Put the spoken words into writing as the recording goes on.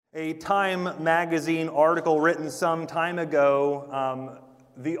A Time magazine article written some time ago,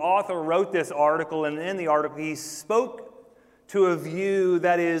 the author wrote this article, and in the article he spoke to a view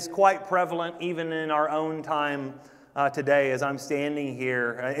that is quite prevalent even in our own time today as I'm standing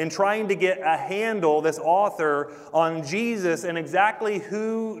here. In trying to get a handle, this author, on Jesus and exactly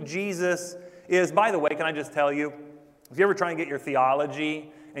who Jesus is. By the way, can I just tell you, if you ever try and get your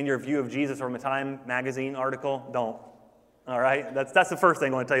theology and your view of Jesus from a Time magazine article, don't. All right? That's the first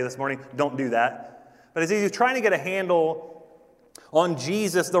thing I want to tell you this morning. Don't do that. But as he was trying to get a handle on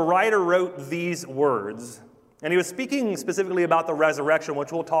Jesus, the writer wrote these words. And he was speaking specifically about the resurrection,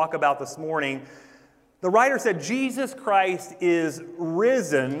 which we'll talk about this morning. The writer said, Jesus Christ is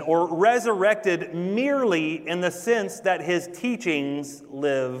risen or resurrected merely in the sense that his teachings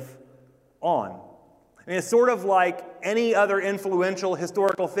live on. I mean, it's sort of like any other influential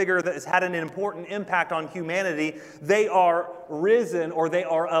historical figure that has had an important impact on humanity. They are risen or they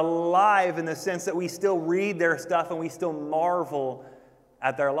are alive in the sense that we still read their stuff and we still marvel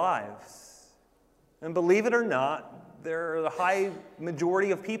at their lives. And believe it or not, there are the high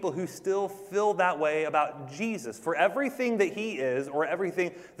majority of people who still feel that way about Jesus. For everything that he is, or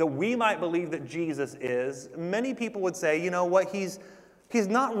everything that we might believe that Jesus is, many people would say, you know what, He's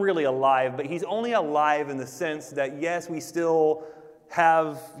not really alive, but he's only alive in the sense that, yes, we still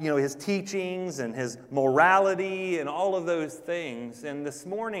have, his teachings and his morality and all of those things. And this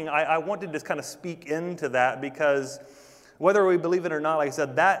morning, I wanted to just kind of speak into that because whether we believe it or not, like I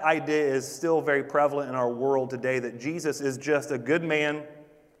said, that idea is still very prevalent in our world today, that Jesus is just a good man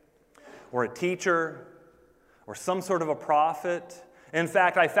or a teacher or some sort of a prophet. In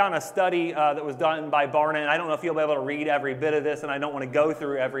fact, I found a study that was done by Barna, and I don't know if you'll be able to read every bit of this, and I don't want to go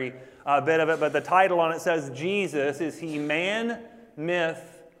through every bit of it, but the title on it says, Jesus, is he man,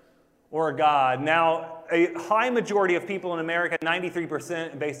 myth, or God? Now, a high majority of people in America,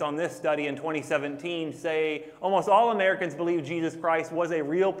 93%, based on this study in 2017, say almost all Americans believe Jesus Christ was a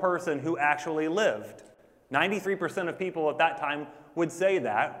real person who actually lived. 93% of people at that time would say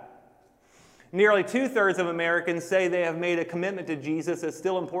that. Nearly two-thirds of Americans say they have made a commitment to Jesus that's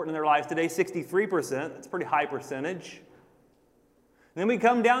still important in their lives today, 63%. That's a pretty high percentage. Then we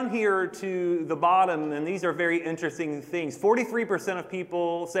come down here to the bottom, and these are very interesting things. 43% of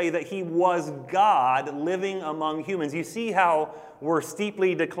people say that he was God living among humans. You see how we're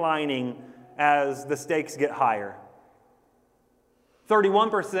steeply declining as the stakes get higher.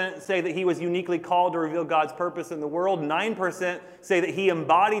 31% say that he was uniquely called to reveal God's purpose in the world. 9% say that he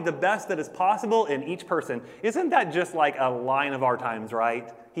embodied the best that is possible in each person. Isn't that just like a line of our times,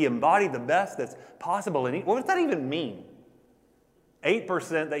 right? He embodied the best that's possible in each. What does that even mean?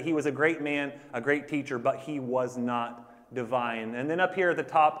 8% that he was a great man, a great teacher, but he was not divine. And then up here at the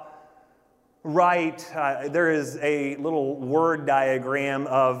top right, there is a little word diagram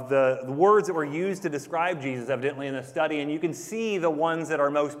of the words that were used to describe Jesus, evidently, in the study. And you can see the ones that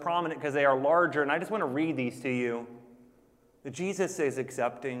are most prominent because they are larger. And I just want to read these to you. That Jesus is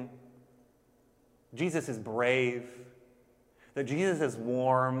accepting. Jesus is brave. That Jesus is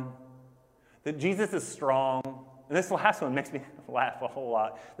warm. That Jesus is strong. And this last one makes me laugh a whole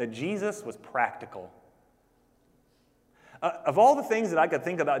lot. That Jesus was practical. Of all the things that I could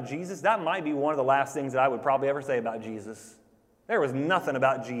think about Jesus, that might be one of the last things that I would probably ever say about Jesus. There was nothing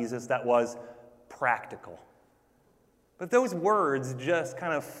about Jesus that was practical. But those words just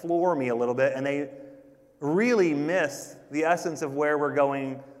kind of floor me a little bit, and they really miss the essence of where we're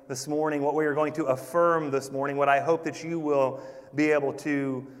going this morning, what we are going to affirm this morning, what I hope that you will be able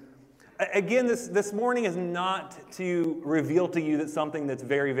to. Again, this morning is not to reveal to you that something that's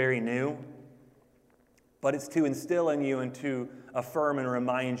very, very new, but it's to instill in you and to affirm and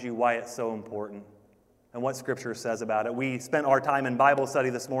remind you why it's so important and what Scripture says about it. We spent our time in Bible study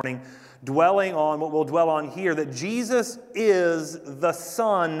this morning dwelling on what we'll dwell on here, that Jesus is the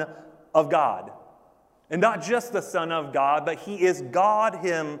Son of God. And not just the Son of God, but he is God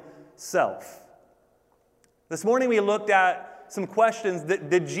himself. This morning we looked at some questions.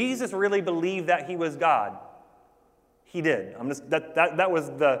 Did Jesus really believe that he was God? He did. That was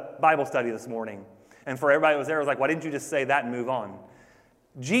the Bible study this morning. And for everybody that was there, it was like, why didn't you just say that and move on?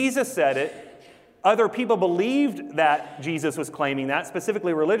 Jesus said it. Other people believed that Jesus was claiming that,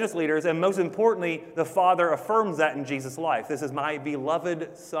 specifically religious leaders. And most importantly, the Father affirms that in Jesus' life. This is my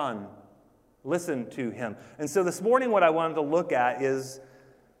beloved Son. Listen to him. And so this morning what I wanted to look at is,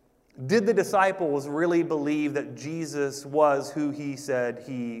 did the disciples really believe that Jesus was who he said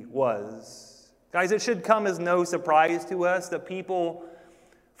he was? Guys, it should come as no surprise to us that people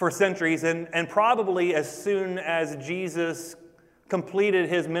for centuries, and probably as soon as Jesus completed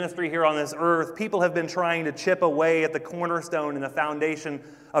his ministry here on this earth, people have been trying to chip away at the cornerstone and the foundation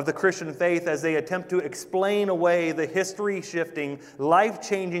of the Christian faith as they attempt to explain away the history-shifting,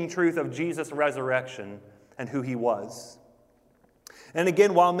 life-changing truth of Jesus' resurrection and who he was. And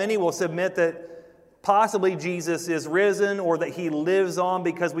again, while many will submit that possibly Jesus is risen or that he lives on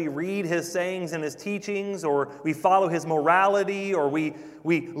because we read his sayings and his teachings, or we follow his morality, or we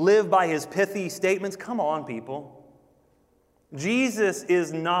live by his pithy statements, come on, people. Jesus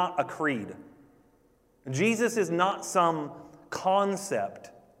is not a creed. Jesus is not some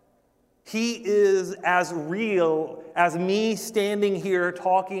concept. He is as real as me standing here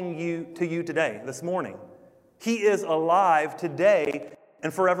talking to you today, this morning. He is alive today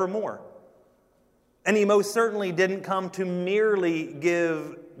and forevermore. And he most certainly didn't come to merely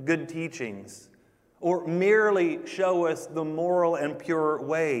give good teachings or merely show us the moral and pure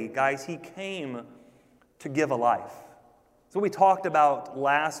way. Guys, he came to give a life. That's what we talked about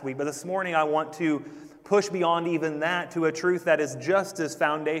last week, but this morning I want to push beyond even that to a truth that is just as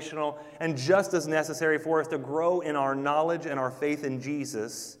foundational and just as necessary for us to grow in our knowledge and our faith in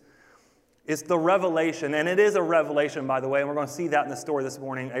Jesus. It's the revelation, and it is a revelation, by the way, and we're going to see that in the story this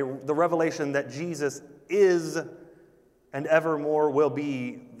morning, the revelation that Jesus is and evermore will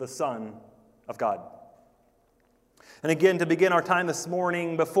be the Son of God. And again, to begin our time this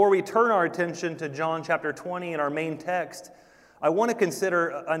morning, before we turn our attention to John chapter 20 and our main text, I want to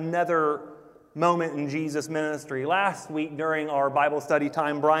consider another moment in Jesus' ministry. Last week during our Bible study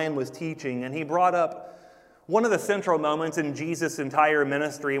time, Brian was teaching, and he brought up one of the central moments in Jesus' entire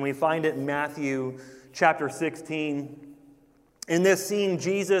ministry, and we find it in Matthew chapter 16. In this scene,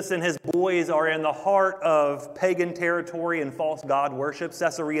 Jesus and his boys are in the heart of pagan territory and false god worship.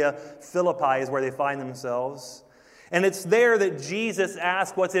 Caesarea Philippi is where they find themselves. And it's there that Jesus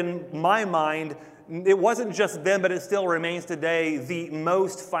asked what's in my mind, it wasn't just then, but it still remains today, the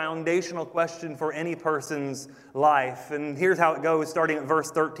most foundational question for any person's life. And here's how it goes, starting at verse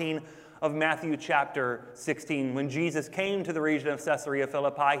 13 of Matthew chapter 16. When Jesus came to the region of Caesarea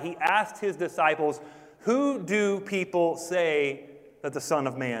Philippi, he asked his disciples, "Who do people say that the Son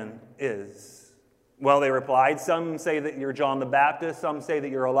of Man is?" Well, they replied, "Some say that you're John the Baptist, some say that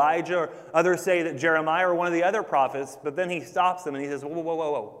you're Elijah, or others say that Jeremiah or one of the other prophets." But then he stops them and he says, whoa, whoa,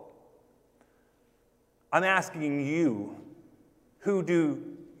 whoa, whoa. I'm asking you, who do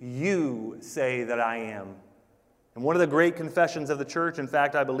you say that I am? And one of the great confessions of the church, in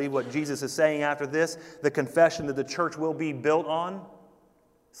fact, I believe what Jesus is saying after this, the confession that the church will be built on,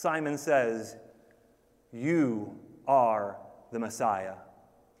 Simon says, "You are the Messiah,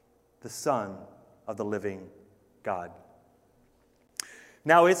 the Son of the living God."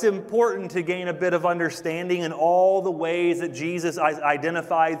 Now, it's important to gain a bit of understanding in all the ways that Jesus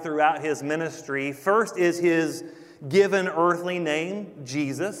identified throughout his ministry. First is his given earthly name,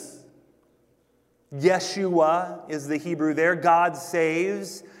 Jesus. Yeshua is the Hebrew there. God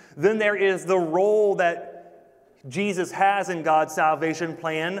saves. Then there is the role that Jesus has in God's salvation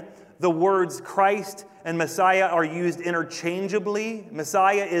plan. The words Christ and Messiah are used interchangeably.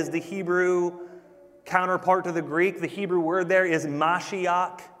 Messiah is the Hebrew counterpart to the Greek. The Hebrew word there is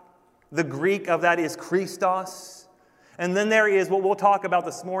Mashiach. The Greek of that is Christos. And then there is what we'll talk about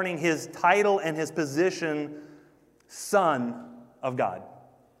this morning, his title and his position, Son of God.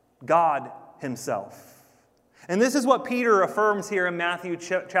 God himself. And this is what Peter affirms here in Matthew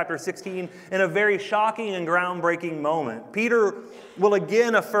chapter 16 in a very shocking and groundbreaking moment. Peter will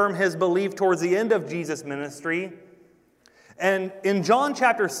again affirm his belief towards the end of Jesus' ministry. And in John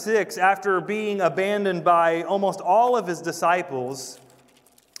chapter 6, after being abandoned by almost all of his disciples,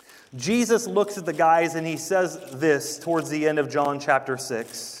 Jesus looks at the guys and he says this towards the end of John chapter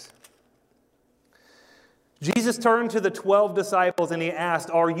 6. Jesus turned to the 12 disciples and he asked,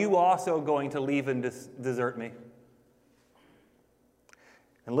 "Are you also going to leave and desert me?"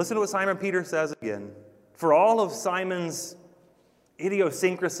 And listen to what Simon Peter says again. For all of Simon's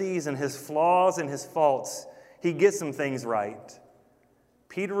idiosyncrasies and his flaws and his faults, he gets some things right.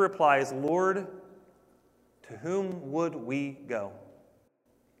 Peter replies, "Lord, to whom would we go?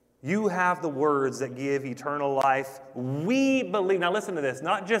 You have the words that give eternal life. We believe." Now listen to this.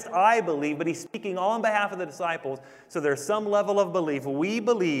 Not just I believe, but he's speaking on behalf of the disciples. So there's some level of belief. We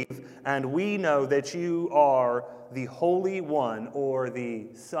believe and we know that you are the Holy One or the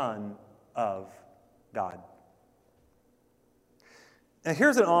Son of God. And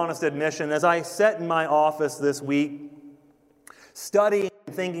here's an honest admission. As I sat in my office this week, studying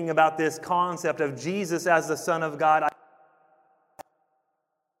and thinking about this concept of Jesus as the Son of God,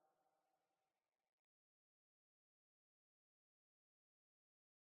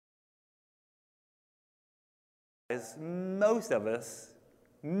 most of us,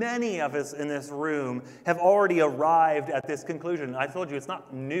 many of us in this room have already arrived at this conclusion. I told you it's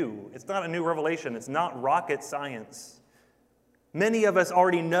not new. It's not a new revelation. It's not rocket science. Many of us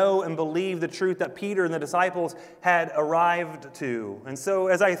already know and believe the truth that Peter and the disciples had arrived to. And so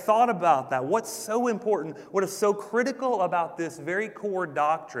as I thought about that, what's so important, what is so critical about this very core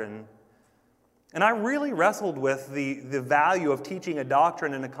doctrine, and I really wrestled with the value of teaching a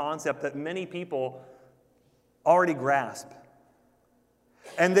doctrine and a concept that many people already grasp.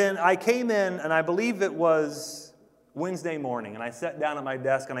 And then I came in, and I believe it was Wednesday morning, and I sat down at my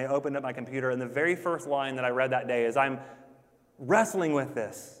desk and I opened up my computer, and the very first line that I read that day is, I'm wrestling with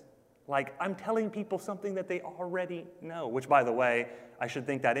this. Like, I'm telling people something that they already know, which, by the way, I should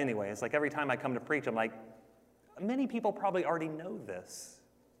think that anyway. It's like every time I come to preach, I'm like, many people probably already know this.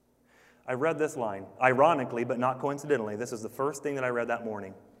 I read this line, ironically, but not coincidentally. This is the first thing that I read that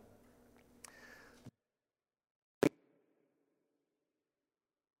morning.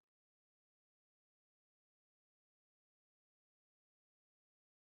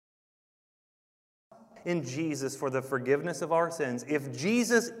 In Jesus for the forgiveness of our sins. If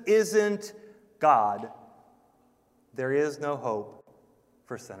Jesus isn't God, there is no hope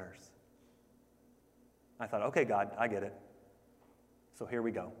for sinners. I thought, okay, God, I get it. So here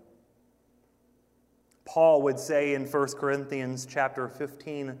we go. Paul would say in 1 Corinthians chapter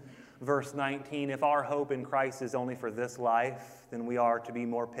 15, verse 19, if our hope in Christ is only for this life, then we are to be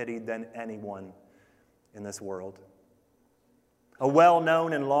more pitied than anyone in this world. A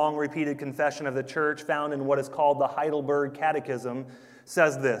well-known and long-repeated confession of the church found in what is called the Heidelberg Catechism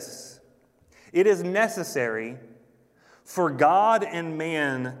says this: it is necessary for God and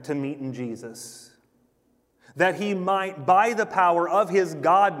man to meet in Jesus, that he might, by the power of his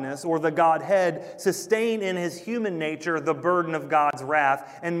godness, or the Godhead, sustain in his human nature the burden of God's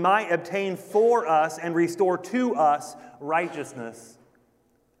wrath, and might obtain for us and restore to us righteousness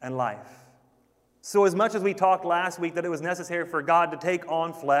and life. So as much as we talked last week that it was necessary for God to take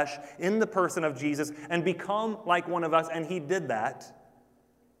on flesh in the person of Jesus and become like one of us, and he did that,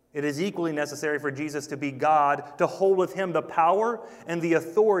 it is equally necessary for Jesus to be God, to hold with him the power and the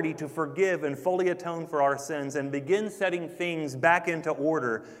authority to forgive and fully atone for our sins and begin setting things back into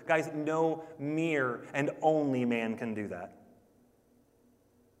order. Guys, no mere and only man can do that.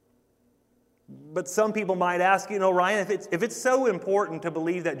 But some people might ask, Ryan, if it's so important to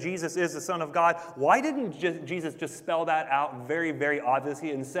believe that Jesus is the Son of God, why didn't Jesus just spell that out very, very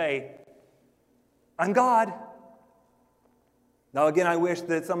obviously and say, I'm God? Now, again, I wish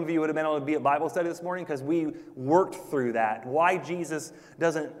that some of you would have been able to be at Bible study this morning because we worked through that. Why Jesus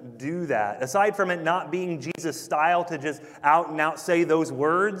doesn't do that. Aside from it not being Jesus' style to just out and out say those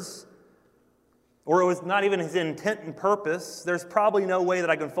words, or it was not even his intent and purpose, there's probably no way that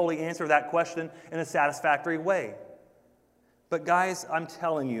I can fully answer that question in a satisfactory way. But guys, I'm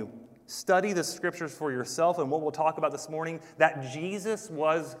telling you, study the scriptures for yourself, and what we'll talk about this morning, that Jesus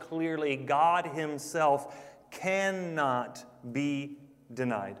was clearly God himself, cannot be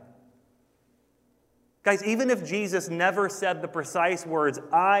denied. Guys, even if Jesus never said the precise words,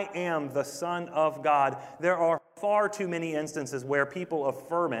 I am the Son of God, there are far too many instances where people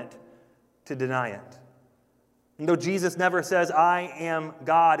affirm it to deny it. And though Jesus never says, I am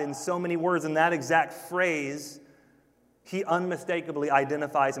God in so many words, in that exact phrase, he unmistakably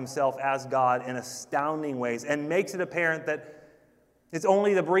identifies himself as God in astounding ways and makes it apparent that it's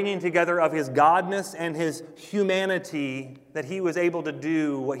only the bringing together of his godness and his humanity that he was able to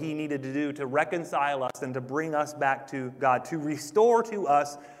do what he needed to do to reconcile us and to bring us back to God, to restore to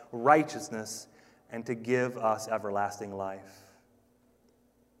us righteousness and to give us everlasting life.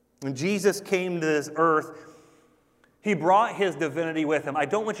 When Jesus came to this earth, he brought his divinity with him. I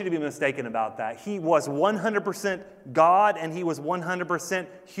don't want you to be mistaken about that. He was 100% God and he was 100%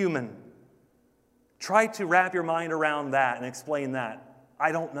 human. Try to wrap your mind around that and explain that.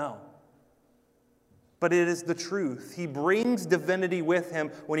 I don't know. But it is the truth. He brings divinity with him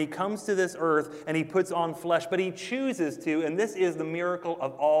when he comes to this earth and he puts on flesh. But he chooses to, and this is the miracle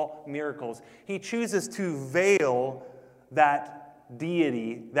of all miracles, he chooses to veil that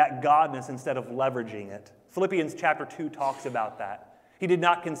deity, that godness, instead of leveraging it. Philippians chapter 2 talks about that. He did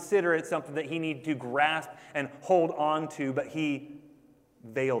not consider it something that he needed to grasp and hold on to, but he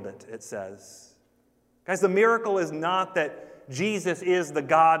veiled it, it says. Guys, the miracle is not that Jesus is the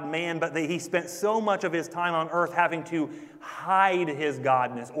God-man, but that he spent so much of his time on earth having to hide his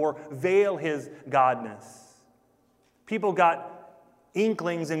godness or veil his godness. People got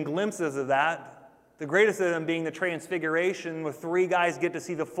inklings and glimpses of that. The greatest of them being the Transfiguration, where 3 guys get to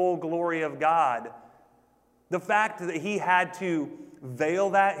see the full glory of God. The fact that he had to veil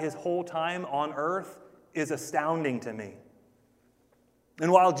that his whole time on earth is astounding to me.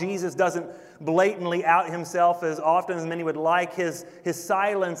 And while Jesus doesn't blatantly out himself as often as many would like, his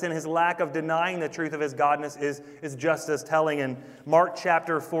silence and his lack of denying the truth of his godness is just as telling. In Mark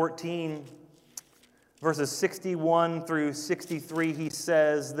chapter 14, verses 61 through 63, he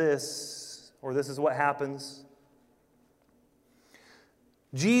says this, or this is what happens.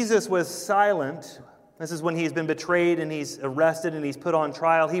 Jesus was silent. This is when he's been betrayed and he's arrested and he's put on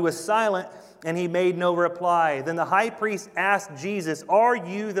trial. He was silent and he made no reply. Then the high priest asked Jesus, "Are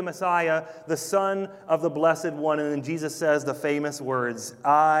you the Messiah, the Son of the Blessed One?" And then Jesus says the famous words,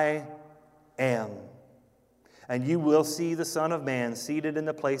 "I am. And you will see the Son of Man seated in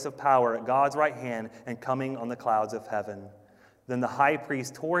the place of power at God's right hand and coming on the clouds of heaven." Then the high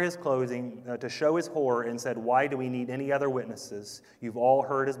priest tore his clothing to show his horror and said, "Why do we need any other witnesses? You've all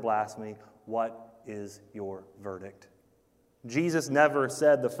heard his blasphemy. What is your verdict?" Jesus never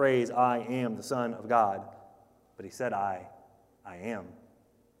said the phrase, "I am the Son of God," but he said, I am.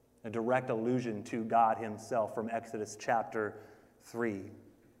 A direct allusion to God himself from Exodus chapter 3.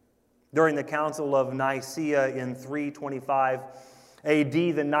 During the Council of Nicaea in 325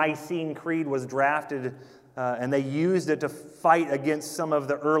 AD, the Nicene Creed was drafted, and they used it to fight against some of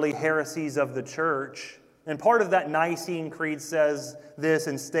the early heresies of the church. And part of that Nicene Creed says this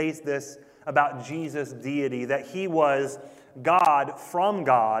and states this about Jesus' deity, that he was God from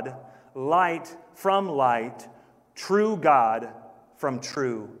God, light from light, true God from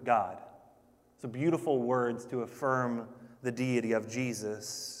true God. It's beautiful words to affirm the deity of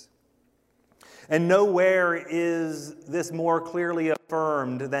Jesus. And nowhere is this more clearly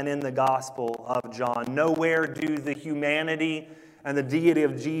affirmed than in the Gospel of John. Nowhere do the humanity and the deity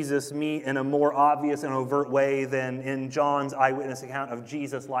of Jesus meet in a more obvious and overt way than in John's eyewitness account of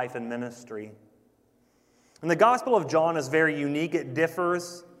Jesus' life and ministry. And the Gospel of John is very unique. It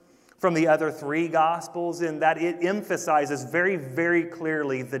differs from the other three Gospels in that it emphasizes very, very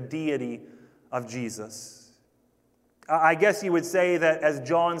clearly the deity of Jesus. I guess you would say that as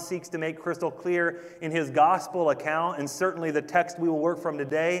John seeks to make crystal clear in his Gospel account, and certainly the text we will work from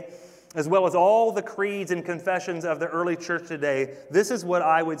today, as well as all the creeds and confessions of the early church today, this is what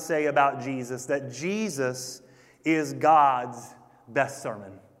I would say about Jesus, that Jesus is God's best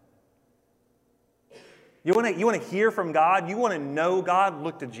sermon. You want to hear from God? You want to know God?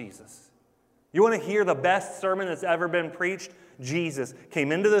 Look to Jesus. You want to hear the best sermon that's ever been preached? Jesus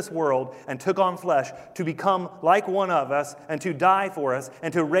came into this world and took on flesh to become like one of us and to die for us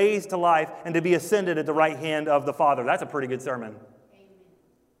and to raise to life and to be ascended at the right hand of the Father. That's a pretty good sermon. Amen.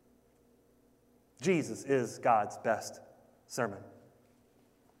 Jesus is God's best sermon.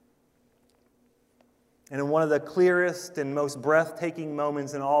 And in one of the clearest and most breathtaking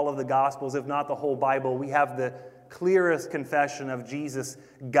moments in all of the Gospels, if not the whole Bible, we have the clearest confession of Jesus'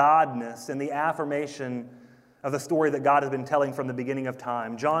 godness and the affirmation of the story that God has been telling from the beginning of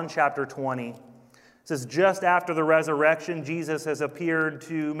time. John chapter 20 says, just after the resurrection, Jesus has appeared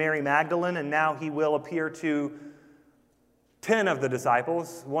to Mary Magdalene, and now he will appear to 10 of the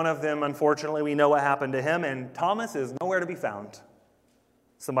disciples. One of them, unfortunately, we know what happened to him, and Thomas is nowhere to be found.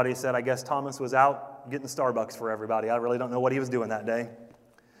 Somebody said, I guess Thomas was out getting Starbucks for everybody. I really don't know what he was doing that day.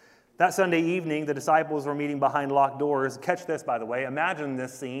 That Sunday evening, the disciples were meeting behind locked doors. Catch this, by the way. Imagine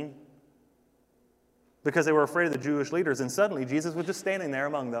this scene. Because they were afraid of the Jewish leaders, and suddenly Jesus was just standing there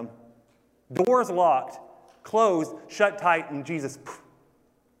among them. Doors locked, closed, shut tight, and Jesus...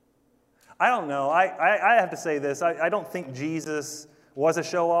 I don't know. I have to say this. I don't think Jesus was a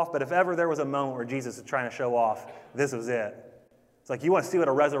show-off, but if ever there was a moment where Jesus was trying to show off, this was it. It's like, you want to see what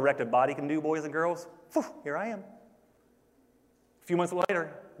a resurrected body can do, boys and girls? Phew, here I am. A few months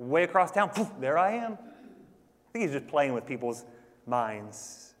later, way across town, phew, there I am. I think he's just playing with people's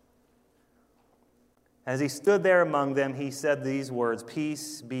minds. As he stood there among them, he said these words,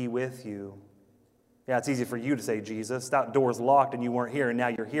 "Peace be with you." Yeah, it's easy for you to say, Jesus. That door's locked and you weren't here, and now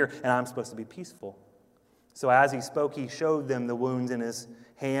you're here, and I'm supposed to be peaceful. So as he spoke, he showed them the wounds in his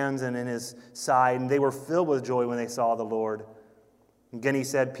hands and in his side, and they were filled with joy when they saw the Lord. Again, he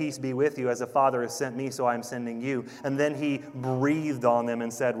said, "Peace be with you. As the Father has sent me, so I am sending you." And then he breathed on them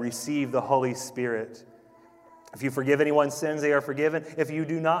and said, "Receive the Holy Spirit. If you forgive anyone's sins, they are forgiven. If you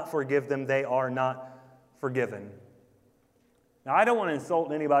do not forgive them, they are not forgiven." Now, I don't want to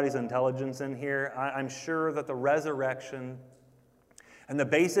insult anybody's intelligence in here. I'm sure that the resurrection and the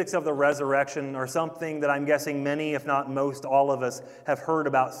basics of the resurrection are something that I'm guessing many, if not most, all of us have heard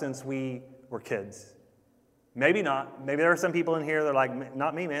about since we were kids. Maybe not. Maybe there are some people in here that are like,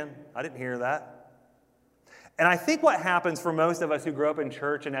 not me, man. I didn't hear that. And I think what happens for most of us who grew up in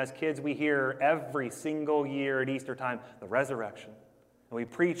church and as kids, we hear every single year at Easter time, the resurrection. And we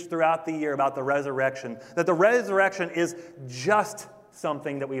preach throughout the year about the resurrection, that the resurrection is just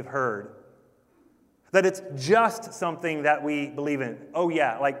something that we've heard. That it's just something that we believe in. Oh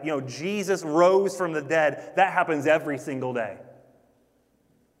yeah, Jesus rose from the dead. That happens every single day.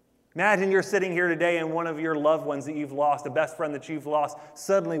 Imagine you're sitting here today and one of your loved ones that you've lost, a best friend that you've lost,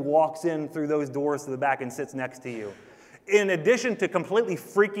 suddenly walks in through those doors to the back and sits next to you. In addition to completely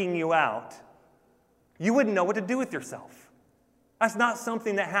freaking you out, you wouldn't know what to do with yourself. That's not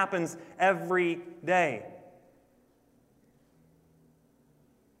something that happens every day.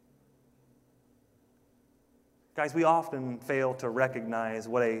 Guys, we often fail to recognize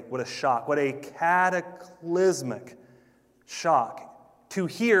what a shock, what a cataclysmic shock to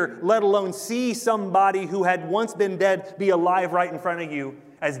hear, let alone see somebody who had once been dead be alive right in front of you,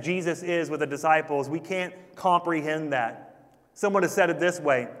 as Jesus is with the disciples. We can't comprehend that. Someone has said it this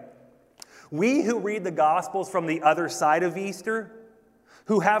way: we who read the Gospels from the other side of Easter,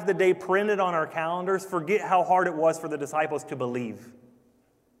 who have the day printed on our calendars, forget how hard it was for the disciples to believe.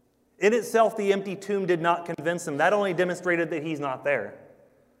 In itself, the empty tomb did not convince them. That only demonstrated that he's not there,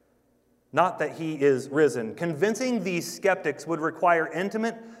 not that he is risen. Convincing these skeptics would require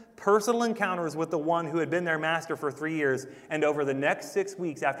intimate, personal encounters with the one who had been their master for 3 years, and over the next 6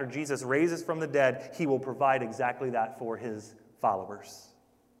 weeks after Jesus raises from the dead, he will provide exactly that for his followers.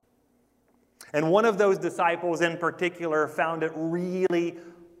 And one of those disciples in particular found it really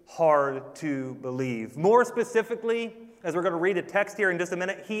hard to believe. More specifically, as we're going to read a text here in just a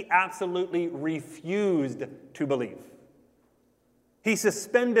minute, he absolutely refused to believe. He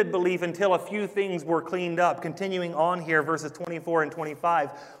suspended belief until a few things were cleaned up. Continuing on here, verses 24 and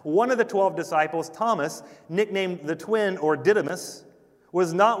 25, one of the 12 disciples, Thomas, nicknamed the twin or Didymus,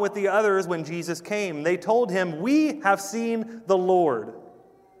 was not with the others when Jesus came. They told him, "We have seen the Lord."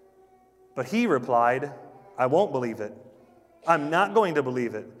 But he replied, "I won't believe it. I'm not going to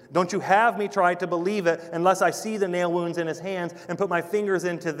believe it. Don't you have me try to believe it unless I see the nail wounds in his hands and put my fingers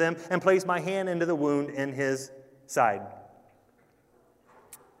into them and place my hand into the wound in his side."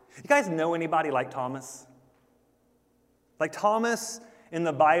 You guys know anybody like Thomas? Like Thomas in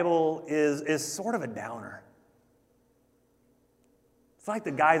the Bible is sort of a downer. It's like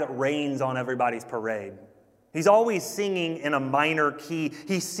the guy that rains on everybody's parade. He's always singing in a minor key.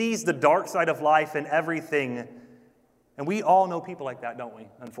 He sees the dark side of life in everything. And we all know people like that, don't we?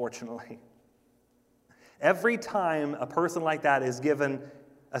 Unfortunately. Every time a person like that is given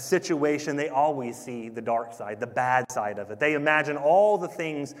a situation, they always see the dark side, the bad side of it. They imagine all the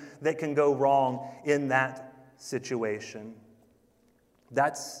things that can go wrong in that situation.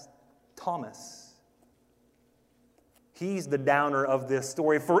 That's Thomas. He's the downer of this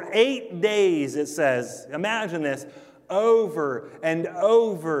story. For 8 days, it says, imagine this, over and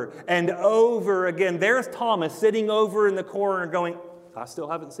over and over again. There's Thomas sitting over in the corner going, "I still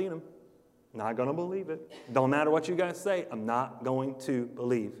haven't seen him. Not going to believe it. Don't matter what you guys say, I'm not going to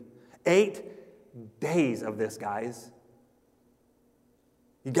believe." 8 days of this, guys.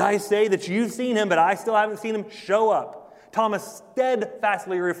 You guys say that you've seen him, but I still haven't seen him. Show up. Thomas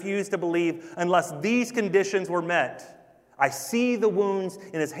steadfastly refused to believe unless these conditions were met. I see the wounds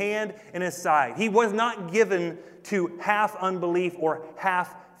in his hand and his side. He was not given to half unbelief or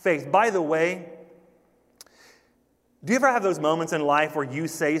half faith. By the way, do you ever have those moments in life where you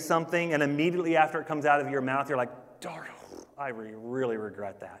say something and immediately after it comes out of your mouth, you're like, darn, I really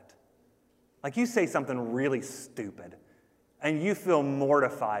regret that. Like you say something really stupid and you feel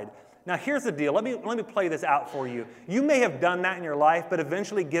mortified. Now here's the deal. Let me play this out for you. You may have done that in your life, but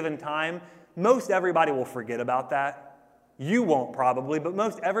eventually given time, most everybody will forget about that. You won't probably, but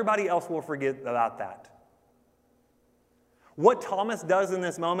most everybody else will forget about that. What Thomas does in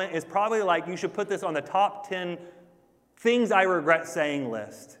this moment is probably like you should put this on the top 10 things I regret saying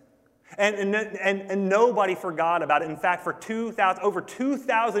list. And nobody forgot about it. In fact, for over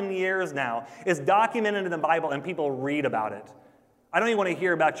 2,000 years now, it's documented in the Bible and people read about it. I don't even want to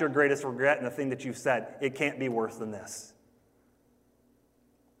hear about your greatest regret and the thing that you've said. It can't be worse than this.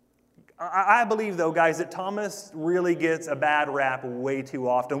 I believe, though, guys, that Thomas really gets a bad rap way too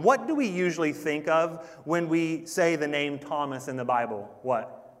often. What do we usually think of when we say the name Thomas in the Bible?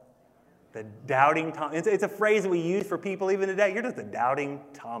 What? The doubting Thomas. It's a phrase that we use for people even today. You're just a doubting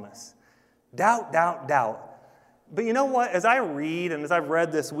Thomas. Doubt, doubt, doubt. But you know what? As I read and as I've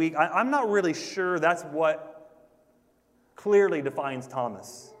read this week, I'm not really sure that's what clearly defines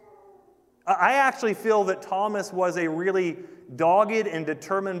Thomas. I actually feel that Thomas was a really dogged and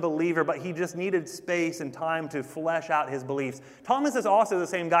determined believer, but he just needed space and time to flesh out his beliefs. Thomas is also the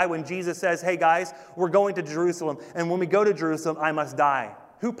same guy when Jesus says, "Hey guys, we're going to Jerusalem, and when we go to Jerusalem, I must die."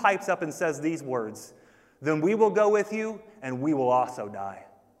 Who pipes up and says these words? then we will go with you, and we will also die.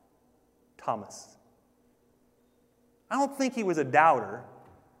 Thomas. I don't think he was a doubter.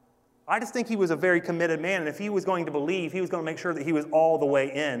 I just think he was a very committed man, and if he was going to believe, he was going to make sure that he was all the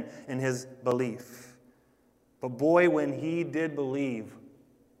way in his belief. But boy, when he did believe,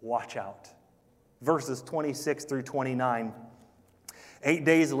 watch out. Verses 26 through 29. 8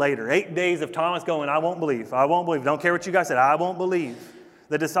 days later, 8 days of Thomas going, I won't believe, don't care what you guys said, I won't believe.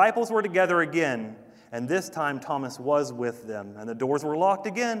 The disciples were together again, and this time Thomas was with them, and the doors were locked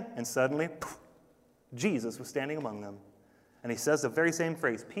again, and suddenly, poof, Jesus was standing among them. And he says the very same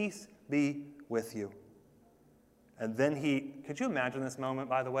phrase, peace be with you. And then could you imagine this moment,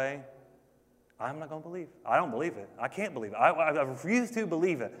 by the way? I'm not going to believe. I don't believe it. I can't believe it. I refuse to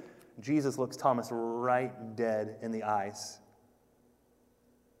believe it. Jesus looks Thomas right dead in the eyes.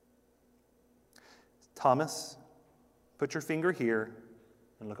 Thomas, put your finger here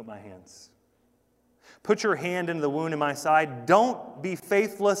and look at my hands. Put your hand into the wound in my side. Don't be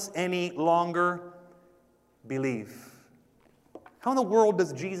faithless any longer. Believe. How in the world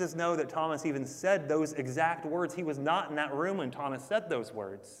does Jesus know that Thomas even said those exact words? He was not in that room when Thomas said those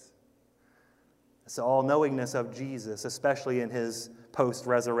words. It's the all-knowingness of Jesus, especially in his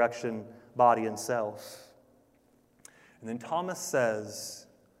post-resurrection body and self. And then Thomas says,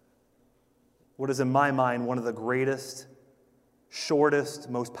 what is in my mind one of the greatest, shortest,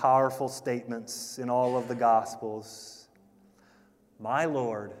 most powerful statements in all of the Gospels. My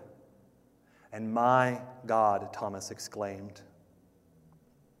Lord and my God, Thomas exclaimed.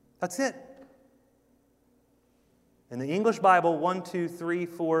 That's it. In the English Bible, 1, 2, 3,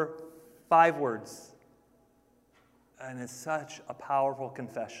 4, 5 words. And it's such a powerful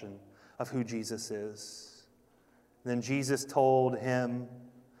confession of who Jesus is. Then Jesus told him,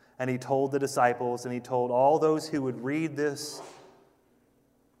 and he told the disciples, and he told all those who would read this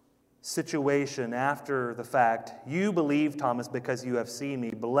situation after the fact, you believe, Thomas, because you have seen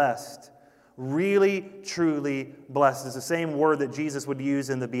me. Blessed. Really, truly blessed is the same word that Jesus would use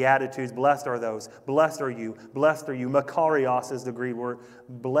in the Beatitudes. Blessed are those. Blessed are you. Blessed are you. Makarios is the Greek word.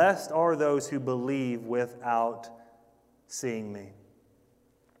 Blessed are those who believe without seeing me.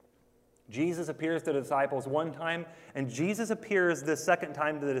 Jesus appears to the disciples one time, and Jesus appears the second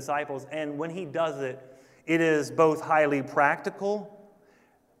time to the disciples, and when he does it, it is both highly practical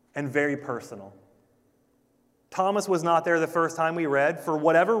and very personal. Thomas was not there the first time we read, for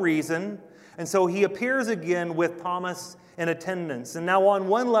whatever reason, and so he appears again with Thomas in attendance. And now on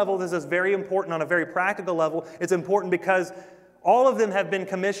one level, this is very important. On a very practical level, it's important because all of them have been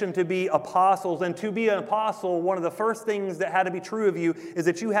commissioned to be apostles, and to be an apostle, one of the first things that had to be true of you is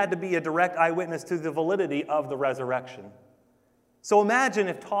that you had to be a direct eyewitness to the validity of the resurrection. So imagine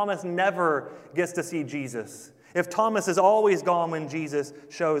if Thomas never gets to see Jesus, if Thomas is always gone when Jesus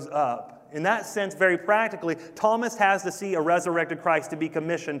shows up. In that sense, very practically, Thomas has to see a resurrected Christ to be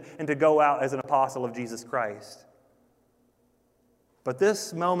commissioned and to go out as an apostle of Jesus Christ. But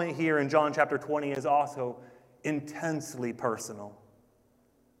this moment here in John chapter 20 is also intensely personal.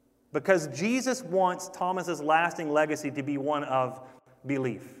 Because Jesus wants Thomas's lasting legacy to be one of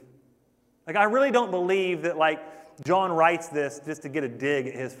belief. I really don't believe that, John writes this just to get a dig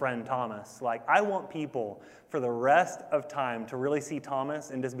at his friend Thomas. I want people for the rest of time to really see Thomas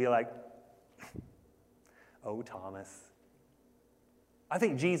and just be like, oh, Thomas. I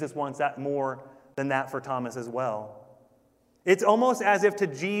think Jesus wants that more than that for Thomas as well. It's almost as if to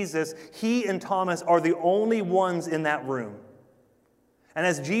Jesus, he and Thomas are the only ones in that room. And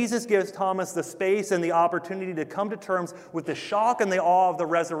as Jesus gives Thomas the space and the opportunity to come to terms with the shock and the awe of the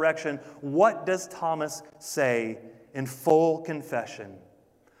resurrection, what does Thomas say in full confession?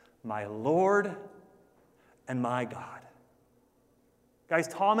 My Lord and my God. Guys,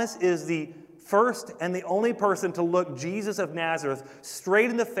 Thomas is the first and the only person to look Jesus of Nazareth straight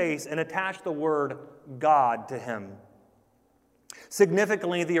in the face and attach the word God to him.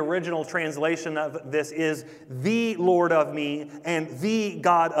 Significantly, the original translation of this is the Lord of me and the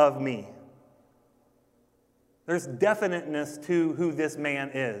God of me. There's definiteness to who this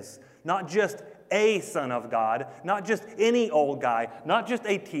man is. Not just a son of God, not just any old guy, not just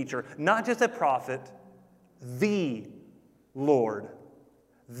a teacher, not just a prophet. The Lord,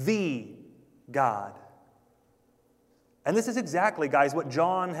 the God. And this is exactly, guys, what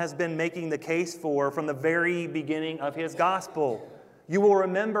John has been making the case for from the very beginning of his gospel. You will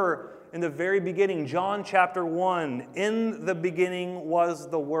remember in the very beginning, John chapter 1, in the beginning was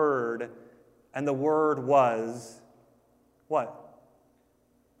the Word, and the Word was what?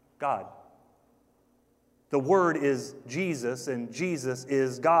 God. The Word is Jesus, and Jesus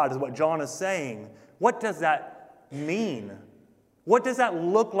is God, is what John is saying. What does that mean? What does that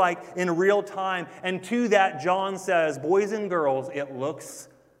look like in real time? And to that, John says, boys and girls, it looks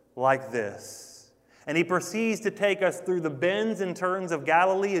like this. And he proceeds to take us through the bends and turns of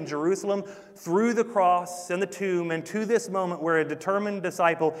Galilee and Jerusalem, through the cross and the tomb, and to this moment where a determined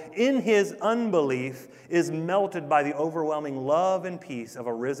disciple, in his unbelief, is melted by the overwhelming love and peace of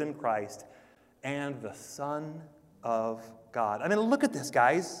a risen Christ and the Son of God. I mean, look at this,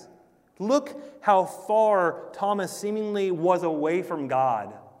 guys. Look how far Thomas seemingly was away from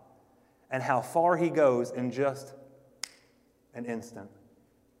God and how far he goes in just an instant.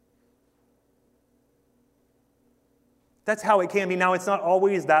 That's how it can be. Now, it's not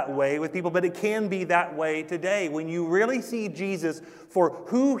always that way with people, but it can be that way today. When you really see Jesus for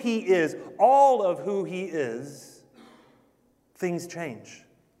who he is, all of who he is, things change.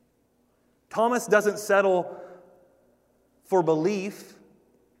 Thomas doesn't settle for belief.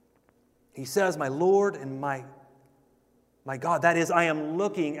 He says, my Lord and my God. That is, I am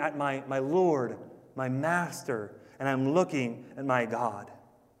looking at my Lord, my Master, and I'm looking at my God.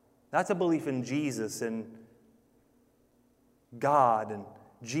 That's a belief in Jesus and God and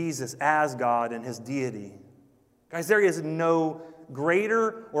Jesus as God and his deity. Guys, there is no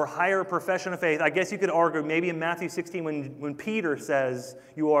greater or higher profession of faith. I guess you could argue maybe in Matthew 16 when Peter says,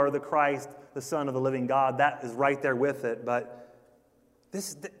 you are the Christ, the Son of the living God, that is right there with it. But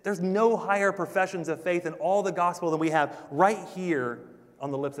there's no higher professions of faith in all the gospel than we have right here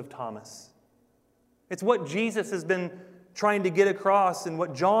on the lips of Thomas. It's what Jesus has been trying to get across and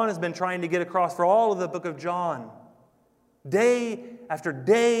what John has been trying to get across for all of the book of John. Day after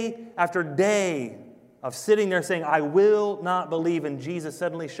day after day of sitting there saying, I will not believe, and Jesus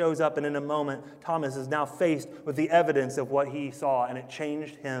suddenly shows up, and in a moment, Thomas is now faced with the evidence of what he saw, and it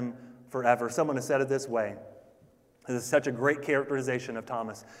changed him forever. Someone has said it this way. This is such a great characterization of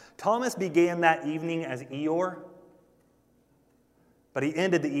Thomas. Thomas began that evening as Eeyore, but he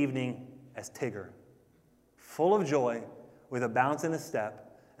ended the evening as Tigger, full of joy, with a bounce in his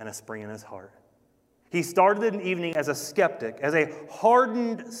step and a spring in his heart. He started an evening as a skeptic, as a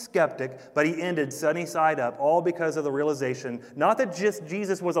hardened skeptic, but he ended sunny side up, all because of the realization, not that just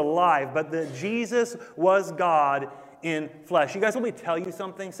Jesus was alive, but that Jesus was God in flesh. You guys, let me tell you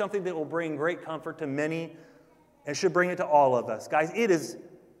something that will bring great comfort to many and should bring it to all of us. Guys,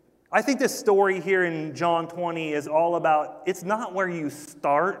 I think this story here in John 20 is all about, it's not where you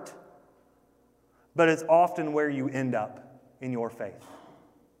start, but it's often where you end up in your faith.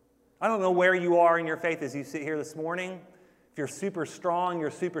 I don't know where you are in your faith as you sit here this morning. If you're super strong,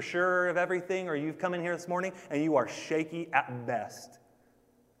 you're super sure of everything, or you've come in here this morning and you are shaky at best.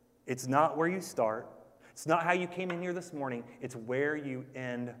 It's not where you start. It's not how you came in here this morning. It's where you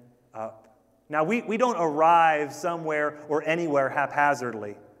end up. Now, we don't arrive somewhere or anywhere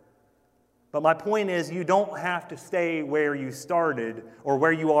haphazardly. But my point is, you don't have to stay where you started or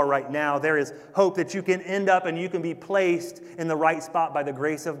where you are right now. There is hope that you can end up and you can be placed in the right spot by the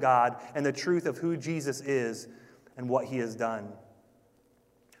grace of God and the truth of who Jesus is and what he has done.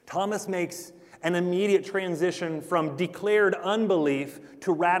 Thomas makes an immediate transition from declared unbelief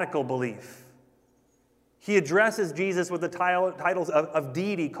to radical belief. He addresses Jesus with the titles of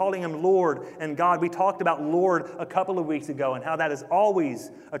deity, calling him Lord and God. We talked about Lord a couple of weeks ago and how that is always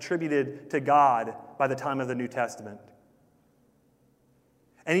attributed to God by the time of the New Testament.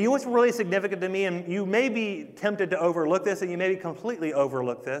 And you know what's really significant to me, and you may be tempted to overlook this, and you may completely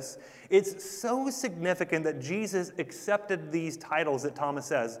overlook this. It's so significant that Jesus accepted these titles that Thomas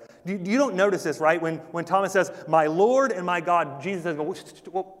says. You don't notice this, right? When Thomas says, my Lord and my God, Jesus says,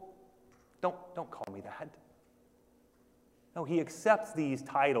 well, don't call me that. No, he accepts these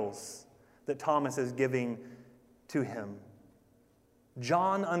titles that Thomas is giving to him.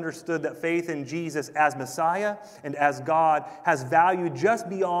 John understood that faith in Jesus as Messiah and as God has value just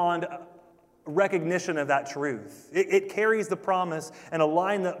beyond recognition of that truth. It carries the promise, and a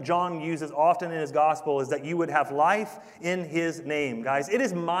line that John uses often in his gospel is that you would have life in his name. Guys, it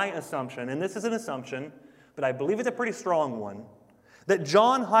is my assumption, and this is an assumption, but I believe it's a pretty strong one, that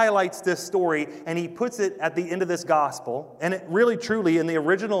John highlights this story and he puts it at the end of this gospel. And it really, truly, in the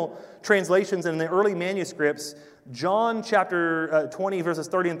original translations and in the early manuscripts, John chapter 20, verses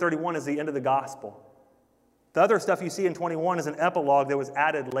 30 and 31 is the end of the gospel. The other stuff you see in 21 is an epilogue that was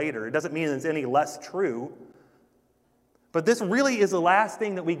added later. It doesn't mean it's any less true. But this really is the last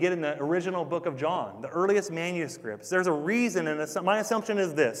thing that we get in the original book of John, the earliest manuscripts. There's a reason, and my assumption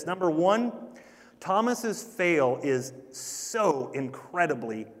is this. Number one, Thomas's fail is so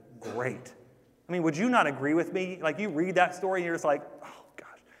incredibly great. I mean, would you not agree with me? Like, you read that story and you're just like, oh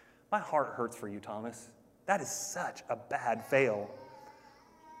gosh, my heart hurts for you, Thomas. That is such a bad fail.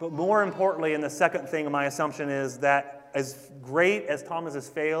 But more importantly, and the second thing, my assumption is that as great as Thomas's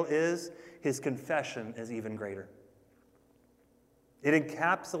fail is, his confession is even greater. It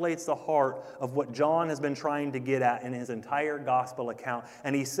encapsulates the heart of what John has been trying to get at in his entire gospel account.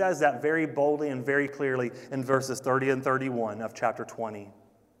 And he says that very boldly and very clearly in verses 30 and 31 of chapter 20.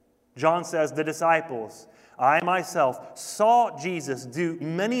 John says, "The disciples, I myself, saw Jesus do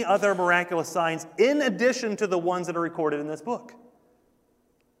many other miraculous signs in addition to the ones that are recorded in this book."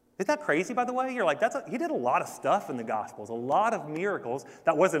 Isn't that crazy, by the way? You're like, he did a lot of stuff in the Gospels, a lot of miracles.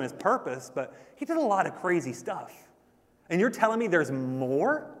 That wasn't his purpose, but he did a lot of crazy stuff. And you're telling me there's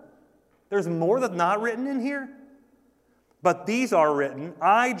more? There's more that's not written in here? But these are written.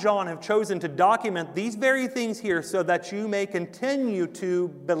 I, John, have chosen to document these very things here so that you may continue to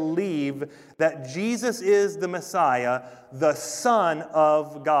believe that Jesus is the Messiah, the Son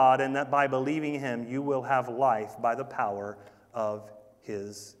of God, and that by believing him you will have life by the power of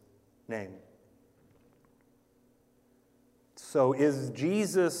his name. So is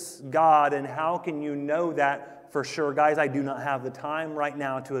Jesus God, and how can you know that for sure? Guys, I do not have the time right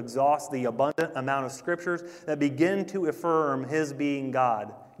now to exhaust the abundant amount of scriptures that begin to affirm his being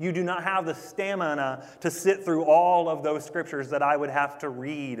God. You do not have the stamina to sit through all of those scriptures that I would have to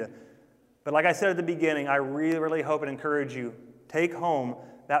read. But like I said at the beginning, I really, really hope and encourage you, take home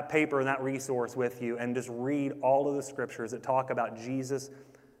that paper and that resource with you and just read all of the scriptures that talk about Jesus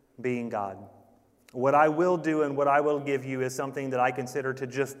being God. What I will do and what I will give you is something that I consider to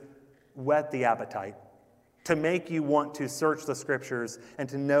just whet the appetite, to make you want to search the scriptures and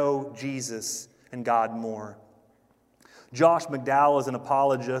to know Jesus and God more. Josh McDowell is an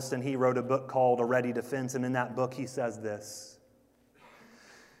apologist, and he wrote a book called A Ready Defense, and in that book he says this: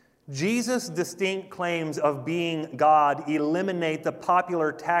 Jesus' distinct claims of being God eliminate the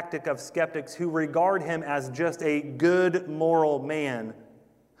popular tactic of skeptics who regard him as just a good moral man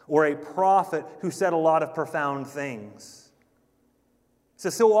or a prophet who said a lot of profound things.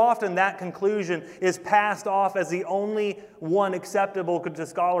 So often that conclusion is passed off as the only one acceptable to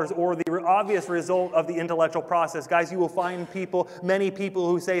scholars or the obvious result of the intellectual process. Guys, you will find many people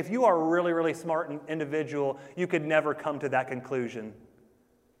who say, if you are a really, really smart individual, you could never come to that conclusion,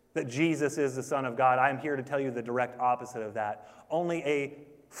 that Jesus is the Son of God. I am here to tell you the direct opposite of that. Only a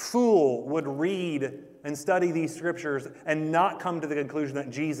fool would read and study these scriptures and not come to the conclusion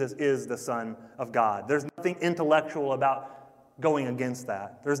that Jesus is the Son of God. There's nothing intellectual about going against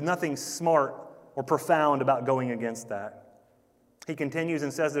that. There's nothing smart or profound about going against that. He continues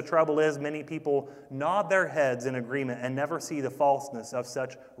and says, the trouble is many people nod their heads in agreement and never see the falseness of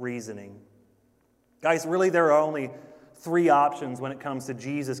such reasoning. Guys, really there are only three options when it comes to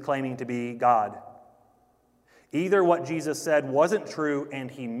Jesus claiming to be God. Either what Jesus said wasn't true and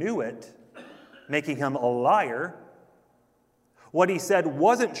he knew it, making him a liar. What he said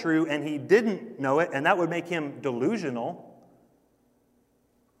wasn't true and he didn't know it, and that would make him delusional.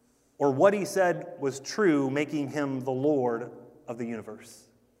 Or what he said was true, making him the Lord of the universe.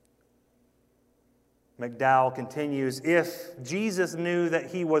 McDowell continues, if Jesus knew that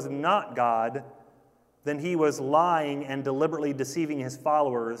he was not God, then he was lying and deliberately deceiving his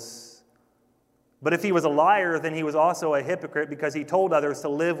followers. But if he was a liar, then he was also a hypocrite because he told others to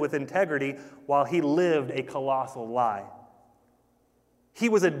live with integrity while he lived a colossal lie. He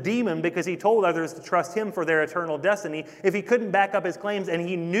was a demon because he told others to trust him for their eternal destiny. If he couldn't back up his claims and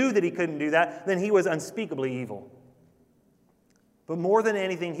he knew that he couldn't do that, then he was unspeakably evil. But more than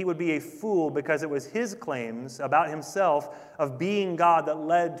anything, he would be a fool because it was his claims about himself of being God that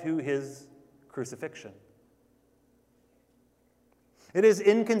led to his crucifixion. It is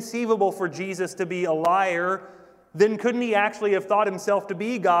inconceivable for Jesus to be a liar. Then couldn't he actually have thought himself to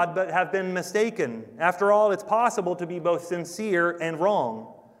be God but have been mistaken? After all, it's possible to be both sincere and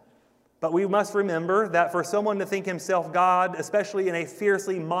wrong. But we must remember that for someone to think himself God, especially in a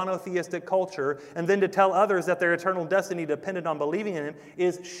fiercely monotheistic culture, and then to tell others that their eternal destiny depended on believing in him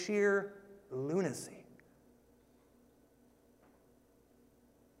is sheer lunacy.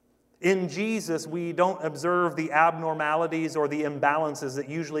 In Jesus, we don't observe the abnormalities or the imbalances that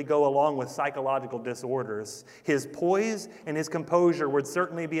usually go along with psychological disorders. His poise and his composure would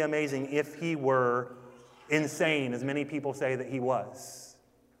certainly be amazing if he were insane, as many people say that he was.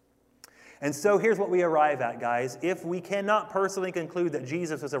 And so here's what we arrive at, guys. If we cannot personally conclude that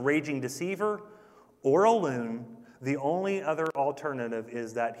Jesus was a raging deceiver or a loon, the only other alternative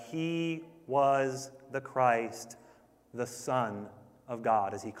is that he was the Christ, the Son of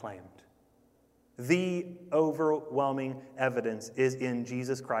God, as he claimed. The overwhelming evidence is in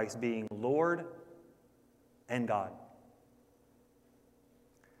Jesus Christ being Lord and God.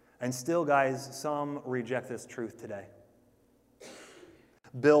 And still, guys, some reject this truth today.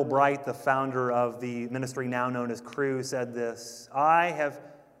 Bill Bright, the founder of the ministry now known as Cru, said this: I have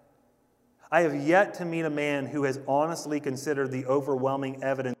yet to meet a man who has honestly considered the overwhelming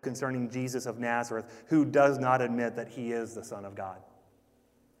evidence concerning Jesus of Nazareth who does not admit that he is the Son of God.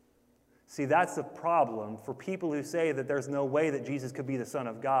 See, that's the problem. For people who say that there's no way that Jesus could be the Son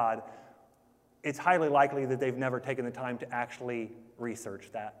of God, it's highly likely that they've never taken the time to actually research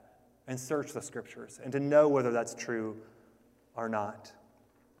that and search the Scriptures and to know whether that's true or not.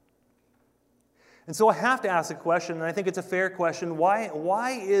 And so I have to ask a question, and I think it's a fair question.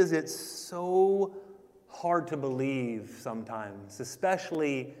 Why is it so hard to believe sometimes,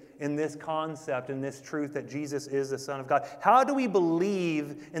 especially in this concept, in this truth that Jesus is the Son of God? How do we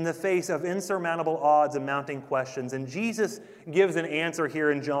believe in the face of insurmountable odds and mounting questions? And Jesus gives an answer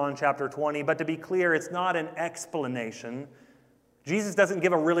here in John chapter 20, but to be clear, it's not an explanation. Jesus doesn't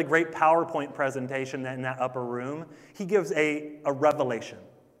give a really great PowerPoint presentation in that upper room. He gives a revelation.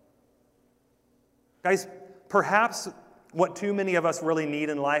 Guys, perhaps what too many of us really need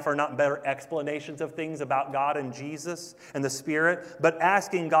in life are not better explanations of things about God and Jesus and the Spirit, but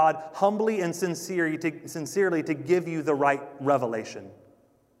asking God humbly and sincerely to give you the right revelation.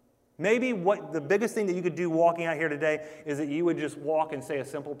 Maybe the biggest thing that you could do walking out here today is that you would just walk and say a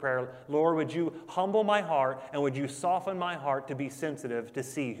simple prayer: Lord, would you humble my heart and would you soften my heart to be sensitive to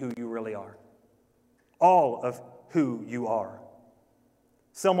see who you really are? All of who you are.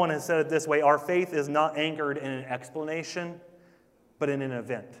 Someone has said it this way: our faith is not anchored in an explanation, but in an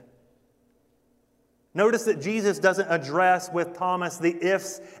event. Notice that Jesus doesn't address with Thomas the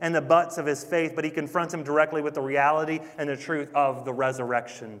ifs and the buts of his faith, but he confronts him directly with the reality and the truth of the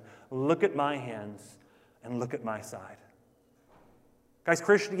resurrection. Look at my hands and look at my side. Guys,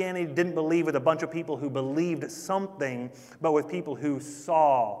 Christianity didn't believe with a bunch of people who believed something, but with people who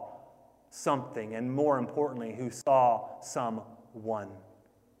saw something, and more importantly, who saw someone.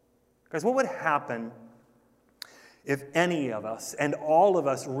 Guys, what would happen if any of us and all of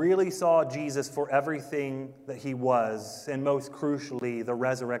us really saw Jesus for everything that he was, and most crucially, the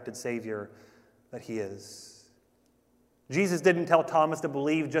resurrected Savior that he is? Jesus didn't tell Thomas to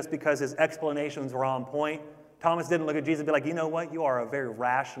believe just because his explanations were on point. Thomas didn't look at Jesus and be like, you know what? You are a very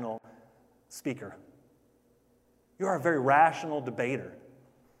rational speaker. You are a very rational debater.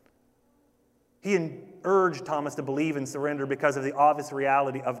 He urged Thomas to believe and surrender because of the obvious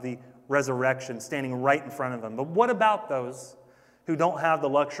reality of the resurrection standing right in front of them. But what about those who don't have the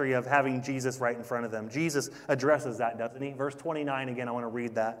luxury of having Jesus right in front of them? Jesus addresses that, doesn't he? Verse 29 again, I want to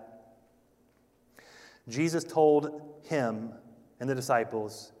read that. Jesus told him and the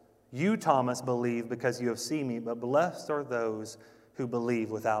disciples, "You, Thomas, believe because you have seen me, but blessed are those who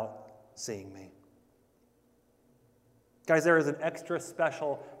believe without seeing me." Guys, there is an extra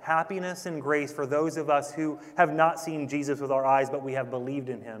special happiness and grace for those of us who have not seen Jesus with our eyes, but we have believed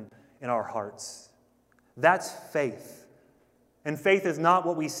in him in our hearts. That's faith. And faith is not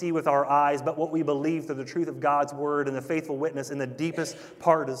what we see with our eyes, but what we believe through the truth of God's word and the faithful witness in the deepest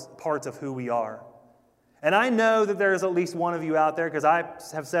parts of who we are. And I know that there is at least one of you out there, because I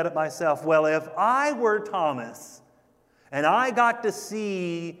have said it myself, well, if I were Thomas and I got to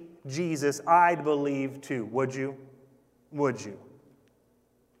see Jesus, I'd believe too. Would you? Would you?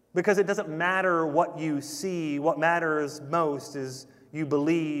 Because it doesn't matter what you see. What matters most is you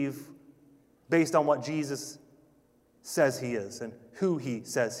believe based on what Jesus says he is and who he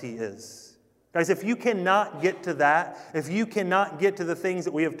says he is. Guys, if you cannot get to that, if you cannot get to the things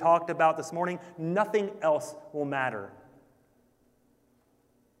that we have talked about this morning, nothing else will matter.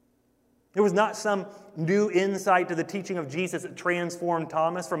 It was not some new insight to the teaching of Jesus that transformed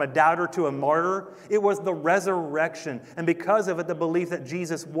Thomas from a doubter to a martyr. It was the resurrection, and because of it, the belief that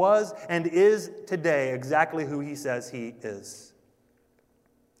Jesus was and is today exactly who he says he is.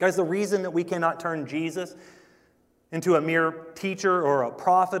 Guys, the reason that we cannot turn Jesus into a mere teacher or a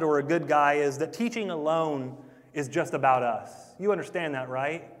prophet or a good guy is that teaching alone is just about us. You understand that,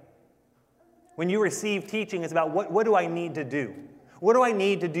 right? When you receive teaching, it's about what do I need to do? What do I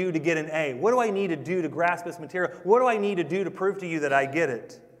need to do to get an A? What do I need to do to grasp this material? What do I need to do to prove to you that I get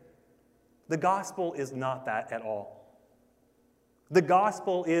it? The gospel is not that at all. The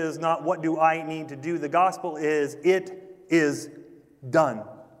gospel is not what do I need to do. The gospel is it is done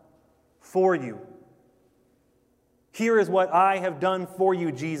for you. Here is what I have done for you,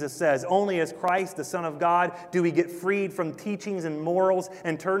 Jesus says. Only as Christ, the Son of God, do we get freed from teachings and morals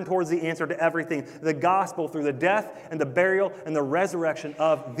and turn towards the answer to everything, the gospel, through the death and the burial and the resurrection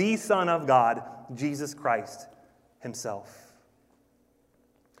of the Son of God, Jesus Christ himself.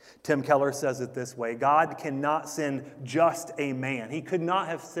 Tim Keller says it this way: God cannot send just a man. He could not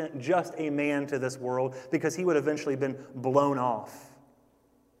have sent just a man to this world because he would have eventually been blown off.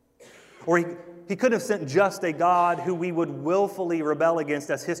 Or he could have sent just a God who we would willfully rebel against,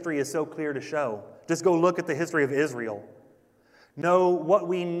 as history is so clear to show. Just go look at the history of Israel. No, what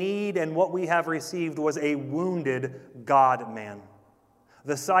we need and what we have received was a wounded God-man.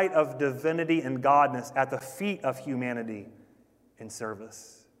 The sight of divinity and godness at the feet of humanity in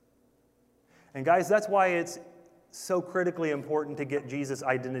service. And guys, that's why it's so critically important to get Jesus'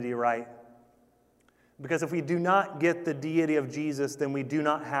 identity right. Because if we do not get the deity of Jesus, then we do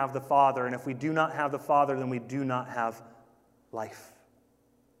not have the Father. And if we do not have the Father, then we do not have life.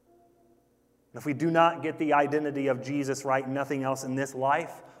 And if we do not get the identity of Jesus right, nothing else in this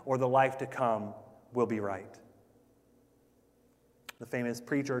life or the life to come will be right. The famous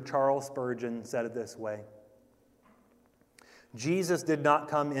preacher Charles Spurgeon said it this way: Jesus did not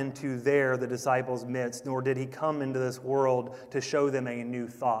come into the disciples' midst, nor did he come into this world to show them a new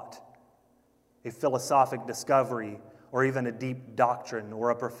thought, a philosophic discovery, or even a deep doctrine,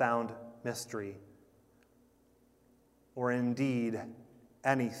 or a profound mystery, or indeed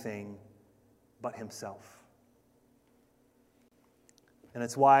anything but himself. And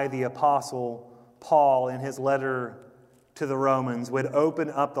it's why the Apostle Paul, in his letter to the Romans, would open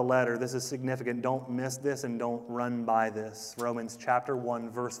up the letter. This is significant. Don't miss this and don't run by this. Romans chapter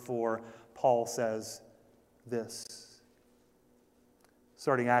 1, verse 4, Paul says this.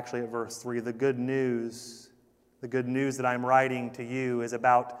 Starting actually at verse 3, the good news that I'm writing to you is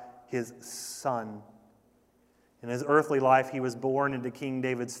about his Son. In his earthly life, he was born into King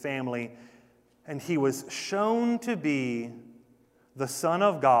David's family, and he was shown to be the Son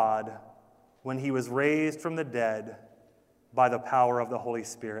of God when he was raised from the dead by the power of the Holy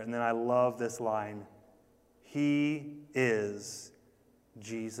Spirit. And then I love this line: he is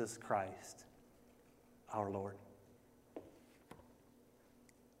Jesus Christ, our Lord.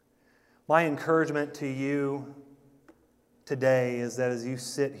 My encouragement to you today is that as you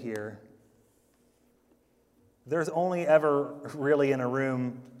sit here, there's only ever really in a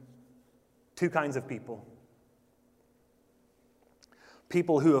room two kinds of people.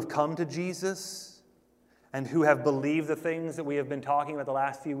 People who have come to Jesus and who have believed the things that we have been talking about the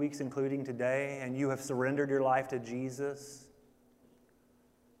last few weeks, including today, and you have surrendered your life to Jesus,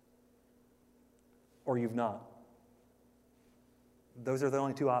 or you've not. Those are the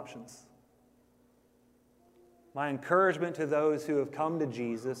only two options. My encouragement to those who have come to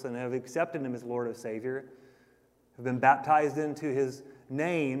Jesus and have accepted him as Lord and Savior, have been baptized into his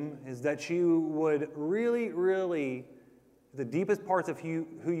name, is that you would really, the deepest parts of who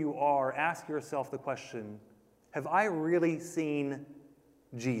you are, ask yourself the question, have I really seen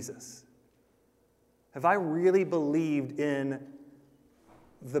Jesus? Have I really believed in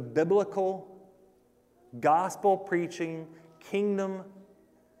the biblical, gospel-preaching,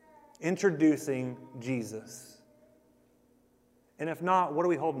 kingdom-introducing Jesus? And if not, what are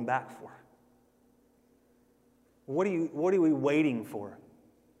we holding back for? What are we waiting for?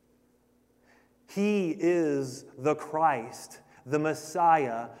 He is the Christ, the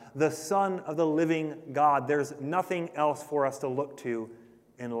Messiah, the Son of the living God. There's nothing else for us to look to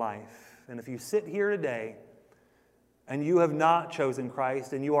in life. And if you sit here today and you have not chosen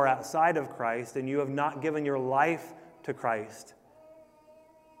Christ, and you are outside of Christ, and you have not given your life to Christ,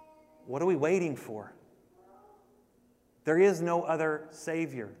 what are we waiting for? There is no other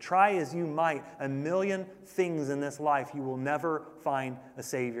Savior. Try as you might a million things in this life, you will never find a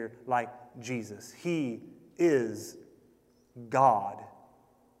Savior like Jesus. He is God.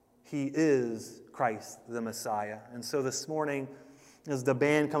 He is Christ the Messiah. And so this morning, as the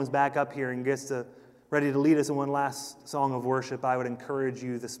band comes back up here and gets ready to lead us in one last song of worship, I would encourage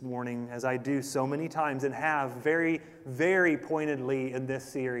you this morning, as I do so many times and have very, very pointedly in this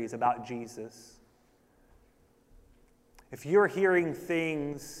series about Jesus. If you're hearing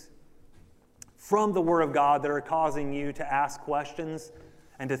things from the Word of God that are causing you to ask questions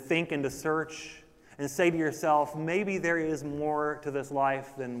and to think and to search and say to yourself, maybe there is more to this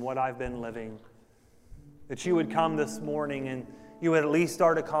life than what I've been living, that you would come this morning and you would at least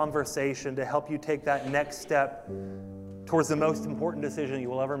start a conversation to help you take that next step towards the most important decision you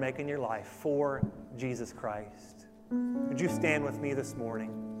will ever make in your life for Jesus Christ. Would you stand with me this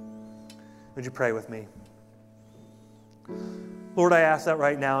morning? Would you pray with me? Lord, I ask that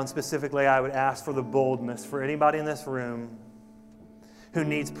right now, and specifically I would ask for the boldness for anybody in this room who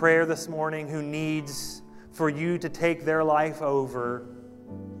needs prayer this morning, who needs for you to take their life over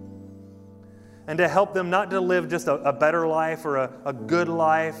and to help them not to live just a better life or a good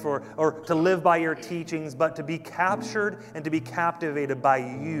life or to live by your teachings, but to be captured and to be captivated by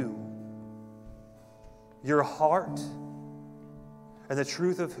you, your heart, and the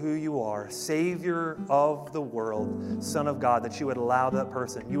truth of who you are, Savior of the world, Son of God, that you would allow that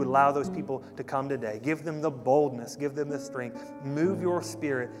person, you would allow those people to come today. Give them the boldness, give them the strength. Move your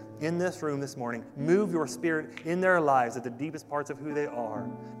Spirit in this room this morning. Move your Spirit in their lives at the deepest parts of who they are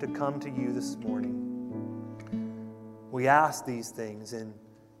to come to you this morning. We ask these things in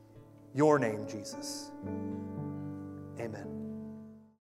your name, Jesus. Amen.